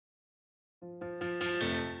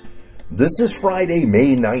This is Friday,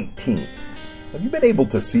 May 19th. Have you been able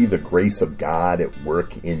to see the grace of God at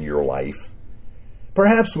work in your life?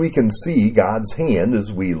 Perhaps we can see God's hand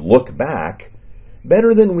as we look back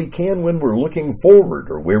better than we can when we're looking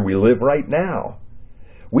forward or where we live right now.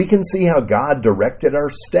 We can see how God directed our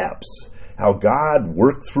steps, how God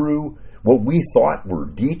worked through what we thought were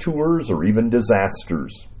detours or even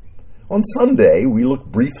disasters. On Sunday, we look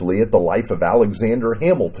briefly at the life of Alexander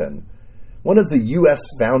Hamilton, one of the U.S.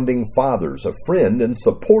 founding fathers, a friend and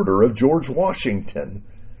supporter of George Washington.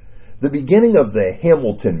 The beginning of the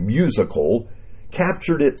Hamilton musical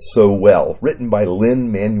captured it so well, written by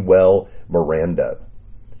Lin-Manuel Miranda.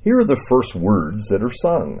 Here are the first words that are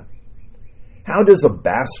sung. How does a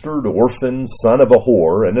bastard orphan, son of a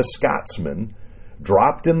whore and a Scotsman,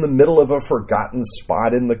 dropped in the middle of a forgotten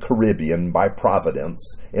spot in the Caribbean by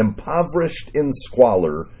Providence, impoverished in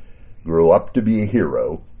squalor, grow up to be a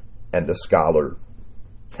hero and a scholar?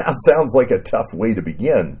 That sounds like a tough way to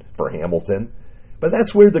begin for Hamilton, but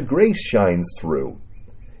that's where the grace shines through.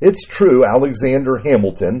 It's true, Alexander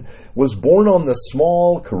Hamilton was born on the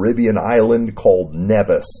small Caribbean island called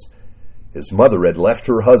Nevis. His mother had left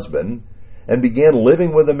her husband and began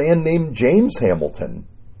living with a man named James Hamilton.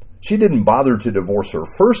 She didn't bother to divorce her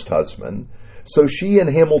first husband, so she and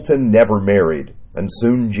Hamilton never married, and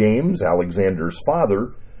soon James, Alexander's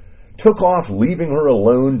father, took off, leaving her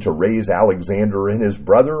alone to raise Alexander and his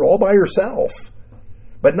brother all by herself.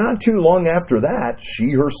 But not too long after that,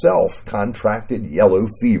 she herself contracted yellow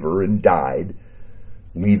fever and died,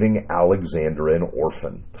 leaving Alexander an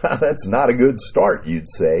orphan. That's not a good start, you'd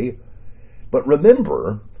say. But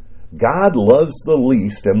remember, God loves the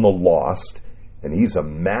least and the lost, and he's a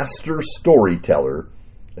master storyteller.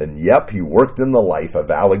 And yep, he worked in the life of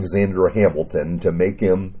Alexander Hamilton to make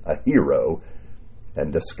him a hero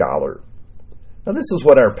and a scholar. Now this is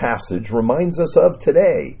what our passage reminds us of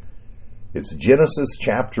today. It's Genesis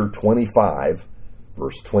chapter 25,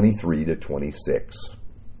 verse 23 to 26.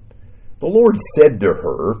 The Lord said to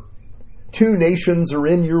her, 2 nations are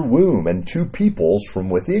in your womb, and 2 peoples from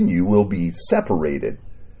within you will be separated.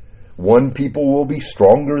 One people will be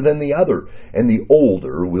stronger than the other, and the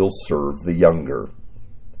older will serve the younger.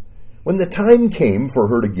 When the time came for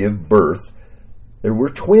her to give birth, there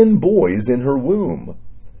were twin boys in her womb.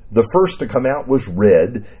 The first to come out was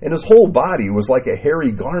red, and his whole body was like a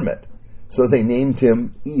hairy garment, so they named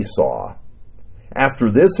him Esau.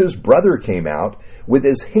 After this, his brother came out with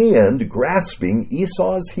his hand grasping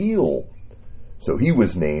Esau's heel, so he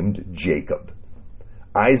was named Jacob.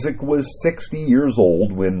 Isaac was 60 years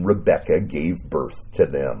old when Rebekah gave birth to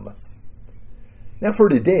them. Now for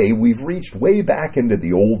today, we've reached way back into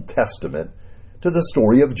the Old Testament to the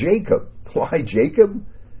story of Jacob. Why Jacob?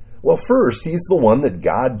 Well, first, he's the one that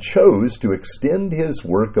God chose to extend his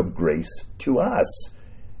work of grace to us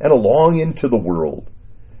and along into the world.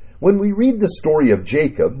 When we read the story of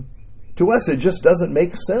Jacob, to us it just doesn't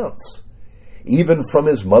make sense. Even from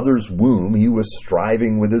his mother's womb, he was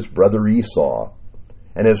striving with his brother Esau.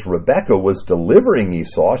 And as Rebekah was delivering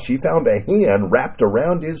Esau, she found a hand wrapped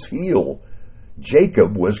around his heel.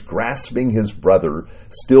 Jacob was grasping his brother,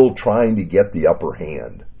 still trying to get the upper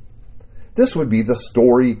hand. This would be the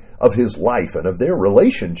story of his life and of their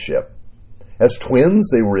relationship. As twins,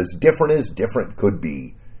 they were as different could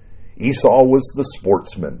be. Esau was the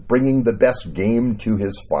sportsman, bringing the best game to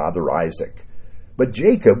his father Isaac. But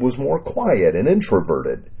Jacob was more quiet and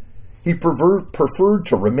introverted. He preferred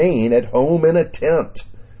to remain at home in a tent.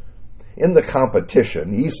 In the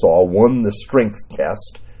competition, Esau won the strength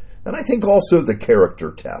test, and I think also the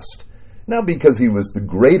character test. Not because he was the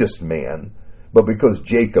greatest man, but because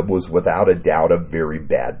Jacob was without a doubt a very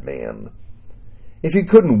bad man. If he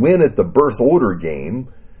couldn't win at the birth order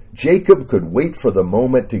game, Jacob could wait for the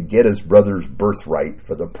moment to get his brother's birthright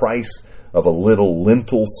for the price of a little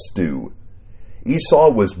lentil stew.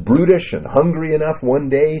 Esau was brutish and hungry enough one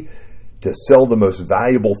day to sell the most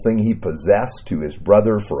valuable thing he possessed to his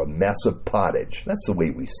brother for a mess of pottage. That's the way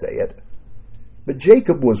we say it. But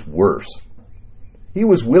Jacob was worse. He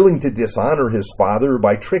was willing to dishonor his father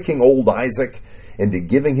by tricking old Isaac into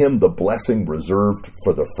giving him the blessing reserved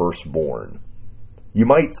for the firstborn. You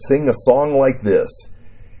might sing a song like this.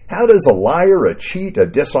 How does a liar, a cheat, a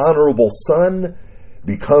dishonorable son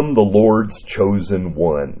become the Lord's chosen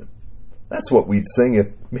one? That's what we'd sing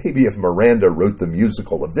if Miranda wrote the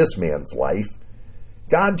musical of this man's life.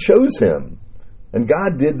 God chose him, and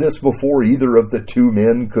God did this before either of the 2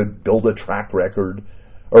 men could build a track record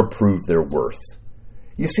or prove their worth.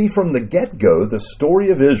 You see, from the get-go, the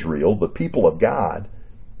story of Israel, the people of God,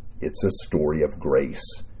 it's a story of grace.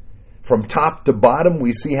 From top to bottom,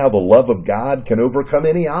 we see how the love of God can overcome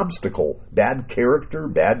any obstacle, bad character,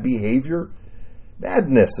 bad behavior.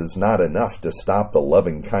 Badness is not enough to stop the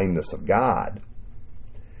loving kindness of God.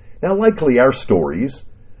 Now, likely our stories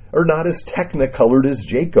are not as technicolored as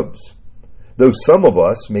Jacob's, though some of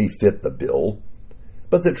us may fit the bill.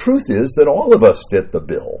 But the truth is that all of us fit the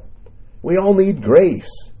bill. We all need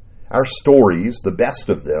grace. Our stories, the best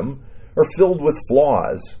of them, are filled with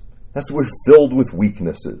flaws, as we're filled with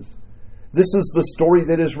weaknesses. This is the story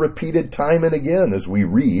that is repeated time and again as we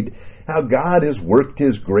read how God has worked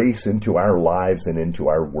His grace into our lives and into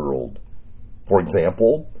our world. For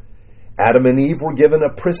example, Adam and Eve were given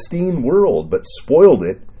a pristine world, but spoiled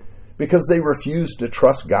it because they refused to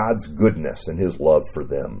trust God's goodness and His love for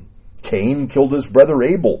them. Cain killed his brother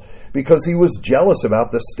Abel because he was jealous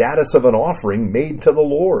about the status of an offering made to the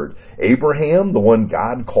Lord. Abraham, the one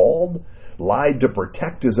God called, lied to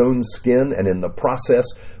protect his own skin and in the process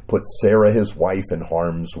put Sarah, his wife, in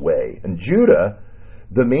harm's way. And Judah,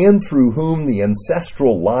 the man through whom the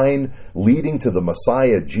ancestral line leading to the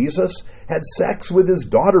Messiah Jesus had sex with his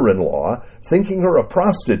daughter-in-law, thinking her a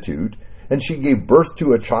prostitute, and she gave birth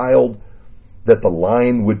to a child that the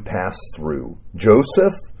line would pass through.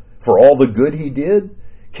 Joseph, for all the good he did,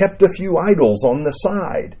 kept a few idols on the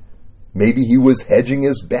side. Maybe he was hedging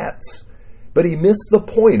his bets, but he missed the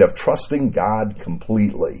point of trusting God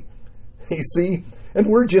completely. You see, and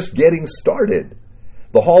we're just getting started.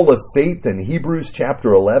 The Hall of Faith in Hebrews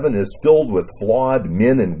chapter 11 is filled with flawed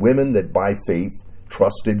men and women that by faith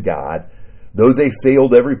trusted God, though they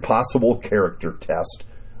failed every possible character test,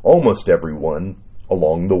 almost every one,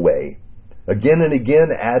 along the way. Again and again,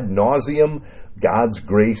 ad nauseum, God's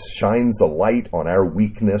grace shines a light on our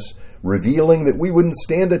weakness, revealing that we wouldn't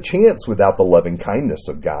stand a chance without the loving kindness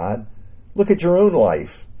of God. Look at your own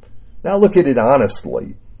life. Now look at it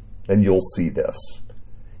honestly, and you'll see this.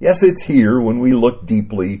 Yes, it's here when we look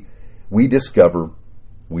deeply, we discover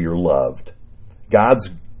we are loved. God's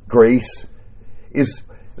grace is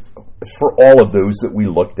for all of those that we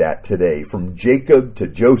looked at today, from Jacob to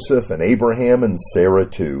Joseph and Abraham and Sarah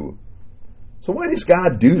too. So why does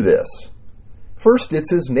God do this? First,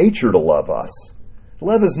 it's His nature to love us.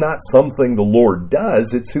 Love is not something the Lord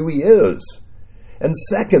does, it's who He is. And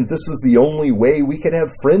second, this is the only way we can have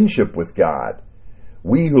friendship with God.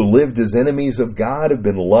 We who lived as enemies of God have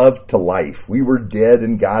been loved to life. We were dead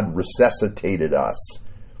and God resuscitated us.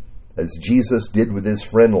 As Jesus did with His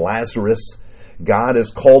friend Lazarus, God has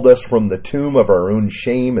called us from the tomb of our own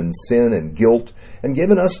shame and sin and guilt and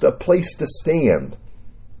given us a place to stand.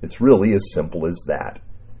 It's really as simple as that.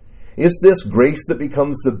 It's this grace that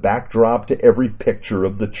becomes the backdrop to every picture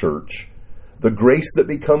of the church. The grace that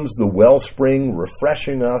becomes the wellspring,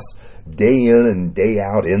 refreshing us day in and day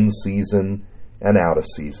out, in season and out of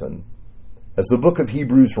season. As the book of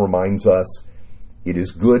Hebrews reminds us, it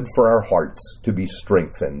is good for our hearts to be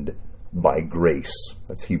strengthened by grace.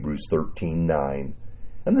 That's Hebrews 13:9.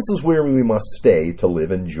 And this is where we must stay to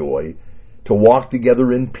live in joy, to walk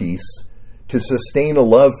together in peace, to sustain a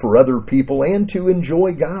love for other people, and to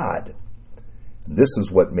enjoy God. This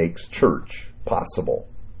is what makes church possible.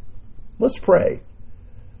 Let's pray.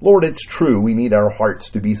 Lord, it's true we need our hearts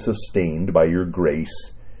to be sustained by your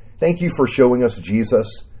grace. Thank you for showing us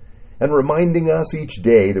Jesus and reminding us each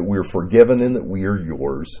day that we're forgiven and that we are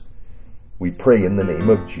yours. We pray in the name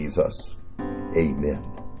of Jesus. Amen.